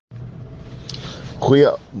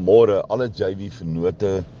Goeiemôre, alle JV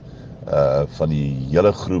vennote van die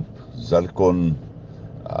hele groep, Zircon,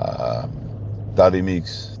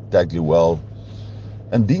 Tarimix, Tagliwell.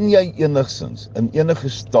 Indien jy enigszins in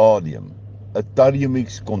enige stadium 'n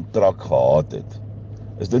Tarimix kontrak gehad het,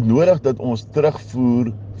 is dit nodig dat ons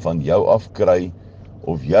terugvoer van jou afkry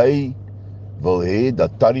of jy wil hê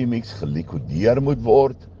dat Tarimix gelikwideer moet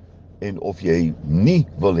word en of jy nie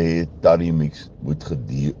wil hê Tarimix moet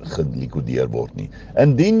gelikwideer word nie.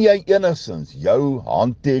 Indien jy enigszins jou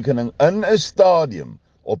handtekening in 'n stadium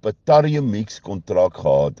op 'n Tarimix kontrak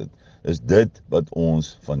gehad het, is dit wat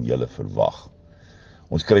ons van julle verwag.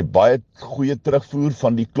 Ons kry baie goeie terugvoer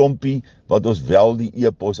van die klompie wat ons wel die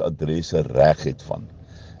e-posadresse reg het van.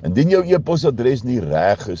 Indien jou e-posadres nie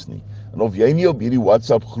reg is nie, en of jy nie op hierdie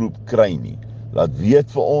WhatsApp groep kry nie, laat weet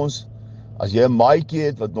vir ons. As jy 'n maatjie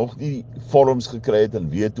het wat nog nie vorms gekry het en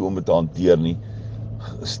weet hoe om dit te hanteer nie,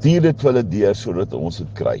 stuur dit vir hulle deur sodat ons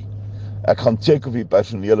dit kry. Ek gaan check of die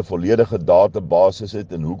personeel 'n volledige database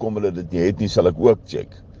het en hoekom hulle dit nie het nie, sal ek ook check.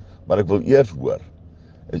 Maar ek wil eers hoor,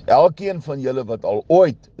 is elkeen van julle wat al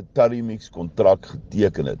ooit 'n Tarimix kontrak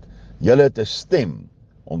geteken het, julle het 'n stem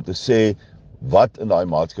om te sê wat in daai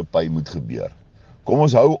maatskappy moet gebeur. Kom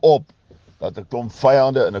ons hou op dat 'n klomp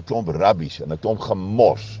vyande en 'n klomp rubbish en 'n klomp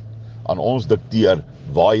gemors aan ons dikteer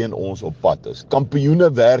waarheen ons op pad is.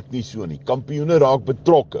 Kampioene werk nie so nie. Kampioene raak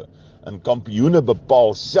betrokke en kampioene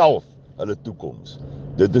bepaal self hulle toekoms.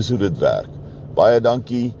 Dit is hoe dit werk. Baie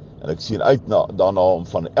dankie en ek sien uit daarna om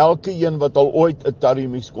van elke een wat al ooit 'n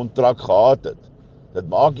Tarimix kontrak gehad het. Dit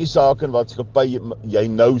maak nie saak in wat maatskappy jy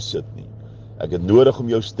nou sit nie. Ek het nodig om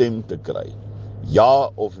jou stem te kry. Ja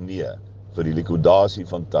of nee vir die likwidasie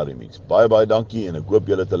van Tarimix. Baie dankie en ek hoop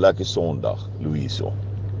julle het 'n lekker Sondag. Louiso.